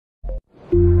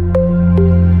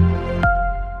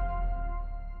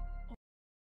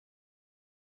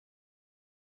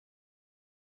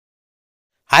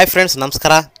Hi friends,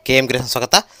 ನಮಸ್ಕಾರ. KM grace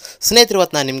ಸ್ವಾಗತ. ಸ್ನೇಹಿತರೆ,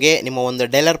 ಇವತ್ತು ನಾನು ನಿಮಗೆ ನಿಮ್ಮ ಒಂದು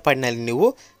ಡೈಲರ್ ಪ್ಯಾಡ್ನಲ್ಲಿ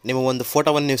ನಿಮ್ಮ ಒಂದು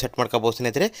ಫೋಟೋವನ್ನು ನೀವು ಸೆಟ್ ಮಾಡ್ಕೋಬೋದು.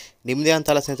 ಸ್ನೇಹಿತರೆ, ನಿಮ್ಮದೇ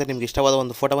ಅಂತಲ್ಲ ಸ್ನೇಹಿತರೆ, ನಿಮ್ಗೆ ಇಷ್ಟವಾದ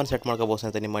ಒಂದು ಫೋಟೋವನ್ನು ಸೆಟ್ ಮಾಡ್ಕೋಬೋದು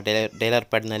ಸ್ನೇಹಿತರೆ ನಿಮ್ಮ ಡೈಲರ್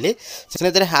ಪ್ಯಾಡ್ನಲ್ಲಿ.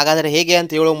 ಸ್ನೇಹಿತರೆ, ಹಾಗಾದರೆ ಹೇಗೆ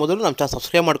ಅಂತ ಹೇಳೋ ಮೊದಲು ನಮ್ಮ ಚಾನಲ್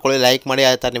ಸಬ್ಸ್ಕ್ರೈಬ್ ಮಾಡ್ಕೊಳ್ಳಿ, ಲೈಕ್ ಮಾಡಿ,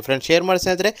 ಆ ಥರ ನಿಮ್ಮ ಫ್ರೆಂಡ್ಸ್ ಶೇರ್ ಮಾಡಿ.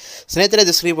 ಸ್ನೇಹಿತರೆ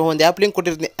ಡಿಸ್ಕ್ರಿಪ್ಷನ್ ಒಂದು ಆ್ಯಪ್ ಲಿಂಕ್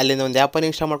ಕೊಟ್ಟಿರ್ತೀನಿ, ಅಲ್ಲಿಂದ ಒಂದು ಆ್ಯಪನ್ನು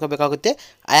ಇನ್ಸ್ಟಾಲ್ ಮಾಡ್ಕೋಬೇಕಾಗುತ್ತೆ.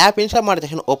 ಆ ಆ್ಯಪ್ ಇನ್ಸ್ಟಾಲ್ ಮಾಡಿದ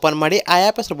ತಕ್ಷಣ ಓಪನ್ ಮಾಡಿ, ಆ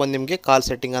ಆ್ಯಪ್ ಹೆಸರು ಬಂದು ನಿಮಗೆ ಕಾಲ್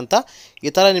ಸೆಟ್ಟಿಂಗ್ ಅಂತ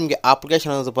ಈ ಥರ ನಿಮಗೆ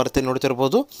ಅಪ್ಲಿಕೇಶನ್ ಅನ್ನೋದು ಬರುತ್ತೆ,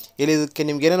 ನೋಡ್ತಿರ್ಬೋದು. ಇಲ್ಲಿ ಇದಕ್ಕೆ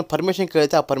ನಿಮ್ಗೆ ಏನೇನು ಪರ್ಮಿಷನ್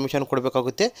ಕೇಳುತ್ತೆ ಆ ಪರ್ಮಿಷನ್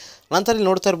ಕೊಡಬೇಕಾಗುತ್ತೆ. ನಂತರ ಇಲ್ಲಿ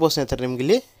ನೋಡ್ತಾ ಇರ್ಬೋದು ಸ್ನೇಹಿತರೆ, ನಿಮ್ಗೆ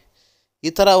ಇಲ್ಲಿ ಈ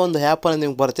ಥರ ಒಂದು ಆ್ಯಪನ್ನು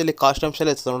ನಿಮ್ಗೆ ಬರುತ್ತೆ. ಇಲ್ಲಿ ಕಾಸ್ಟ್ಯೂಮ್ಸ್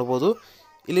ಎಲ್ಲ ಇರ್ತದೆ ನೋಡ್ಬೋದು.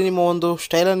 ಇಲ್ಲಿ ನಿಮ್ಮ ಒಂದು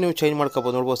ಸ್ಟೈಲನ್ನು ನೀವು ಚೇಂಜ್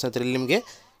ಮಾಡ್ಕೋಬೋದು ನೋಡ್ಬೋದು ಸ್ನೇಹಿತರೆ. ಇಲ್ಲಿ ನಿಮಗೆ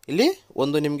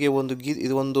ನಿಮಗೆ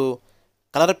ಇದು ಒಂದು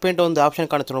ಕಲರ್ ಪೇಂಟ್ ಒಂದು ಆಪ್ಷನ್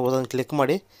ಕಾಣುತ್ತೆ ನೋಡ್ಬೋದು. ಅದನ್ನು ಕ್ಲಿಕ್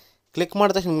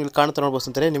ಮಾಡಿದ ತಕ್ಷಣ ನಿಮ್ಗೆ ಕಾಣುತ್ತೆ ನೋಡ್ಬೋದು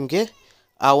ಸ್ನೇಹಿತರೆ. ನಿಮಗೆ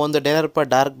ಆ ಒಂದು ಡೈಲರ್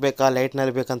ಪ್ಯಾಡ್ ಡಾರ್ಕ್ ಬೇಕಾ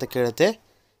ಲೈಟ್ನಲ್ಲಿ ಬೇಕಂತ ಕೇಳುತ್ತೆ.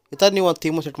 ಈ ಥರ ನೀವು ಒಂದು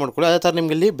ಥೀಮು ಸೆಟ್ ಮಾಡ್ಕೊಳ್ಳಿ. ಅದೇ ಥರ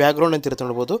ನಿಮಗೆ ಇಲ್ಲಿ ಬ್ಯಾಕ್ಗ್ರೌಂಡ್ ಅಂತ ಇರುತ್ತೆ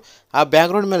ನೋಡ್ಬೋದು. ಆ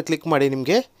ಬ್ಯಾಕ್ಗ್ರೌಂಡ್ ಮೇಲೆ ಕ್ಲಿಕ್ ಮಾಡಿ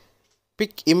ನಿಮಗೆ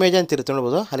ಪಿಕ್ ಇಮೇಜ್ ಅಂತ ಇರುತ್ತೆ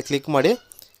ನೋಡ್ಬೋದು. ಅಲ್ಲಿ ಕ್ಲಿಕ್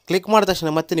ಮಾಡಿದ ತಕ್ಷಣ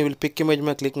ಮತ್ತೆ ನೀವು ಇಲ್ಲಿ ಪಿಕ್ ಇಮೇಜ್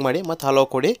ಮೇಲೆ ಕ್ಲಿಕ್ ಮಾಡಿ ಮತ್ತು ಹಲೋ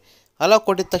ಕೊಡಿ. ಹಲೋ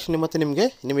ಕೊಟ್ಟಿದ ತಕ್ಷಣ ಮತ್ತೆ ನಿಮಗೆ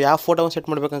ಯಾವ ಫೋಟೋವನ್ನು ಸೆಟ್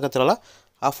ಮಾಡಬೇಕಂತಿರಲ್ಲ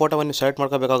ಆ ಫೋಟೋವನ್ನು ನೀವು ಸೆಲೆಕ್ಟ್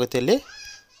ಮಾಡ್ಕೋಬೇಕಾಗುತ್ತೆ. ಇಲ್ಲಿ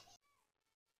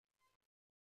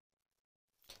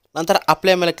ನಂತರ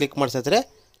ಅಪ್ಲೈ ಮೇಲೆ ಕ್ಲಿಕ್ ಮಾಡಿ ಸ್ನೇಹಿತರೆ.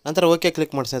 ನಂತರ ಓಕೆ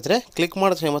ಕ್ಲಿಕ್ ಮಾಡಿ ಸ್ನೇಹಿತರೆ. ಕ್ಲಿಕ್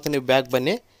ಮಾಡಿದ ತಕ್ಷಣ ಮತ್ತೆ ನೀವು ಬ್ಯಾಗ್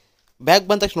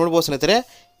ಬಂದ ತಕ್ಷಣ ನೋಡ್ಬೋದು ಸ್ನೇಹಿತರೆ,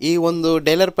 ಈ ಒಂದು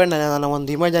ಡೈಲರ್ ಪ್ಯಾಡ್ ನಾನು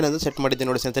ಒಂದು ಇಮೇಜ್ ಅನ್ನೋದು ಸೆಟ್ ಮಾಡಿದ್ದೀನಿ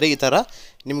ನೋಡಿ ಸ್ನೇಹಿತರೆ. ಈ ಥರ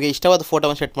ನಿಮಗೆ ಇಷ್ಟವಾದ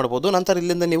ಫೋಟೋವನ್ನು ಸೆಟ್ ಮಾಡ್ಬೋದು. ನಂತರ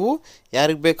ಇಲ್ಲಿಂದ ನೀವು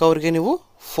ಯಾರಿಗೆ ಬೇಕು ಅವರಿಗೆ ನೀವು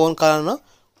ಫೋನ್ ಕಾಲನ್ನು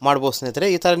ಮಾಡ್ಬೋದು ಸ್ನೇಹಿತರೆ.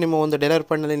 ಈ ಥರ ನಿಮ್ಮ ಒಂದು ಡೈಲರ್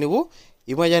ಪ್ಯಾಡ್ನಲ್ಲಿ ನೀವು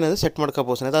ಇಮೇಜ್ ಅನ್ನೋದು ಸೆಟ್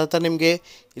ಮಾಡ್ಕೋಬೋದು ಸ್ನೇಹಿತರೆ. ಅದೇ ಥರ ನಿಮಗೆ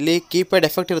ಇಲ್ಲಿ ಕೀಪ್ಯಾಡ್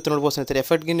ಎಫೆಕ್ಟ್ ಇರುತ್ತೆ ನೋಡ್ಬೋದು ಸ್ನೇಹಿತರೆ.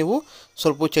 ಎಫೆಕ್ಟ್ಗೆ ನೀವು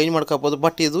ಸ್ವಲ್ಪ ಚೇಂಜ್ ಮಾಡ್ಕೋಬೋದು.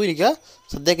 ಬಟ್ ಇದು ಈಗ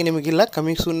ಸದ್ಯಕ್ಕೆ ನಿಮಗಿಲ್ಲ,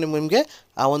 ಕಮಿಂಗ್ ಸೂನ್ ನಿಮಗೆ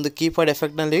ಆ ಒಂದು ಕೀಪ್ಯಾಡ್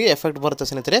ಎಫೆಕ್ಟ್ನಲ್ಲಿ ಎಫೆಕ್ಟ್ ಬರುತ್ತೆ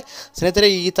ಸ್ನೇಹಿತರೆ.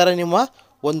 ಈ ಥರ ನಿಮ್ಮ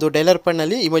ಒಂದು ಡೈಲರ್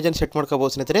ಪ್ಯಾಡ್ನಲ್ಲಿ ಇಮೇಜನ್ನು ಸೆಟ್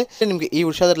ಮಾಡ್ಕೋಬೋದು ಸ್ನೇಹಿತರೆ. ನಿಮಗೆ ಈ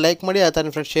ವಿಷಯದಲ್ಲಿ ಲೈಕ್ ಮಾಡಿ, ಆ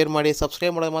ಥರ ಫ್ರೆಂಡ್ಸ್ ಶೇರ್ ಮಾಡಿ,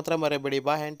 ಸಬ್ಸ್ಕ್ರೈಬ್ ಮಾಡೋದು ಮಾತ್ರ ಮರೆಯಬೇಡಿ.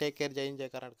 Boy and take care. Jai Hind, Jai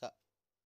Karnataka.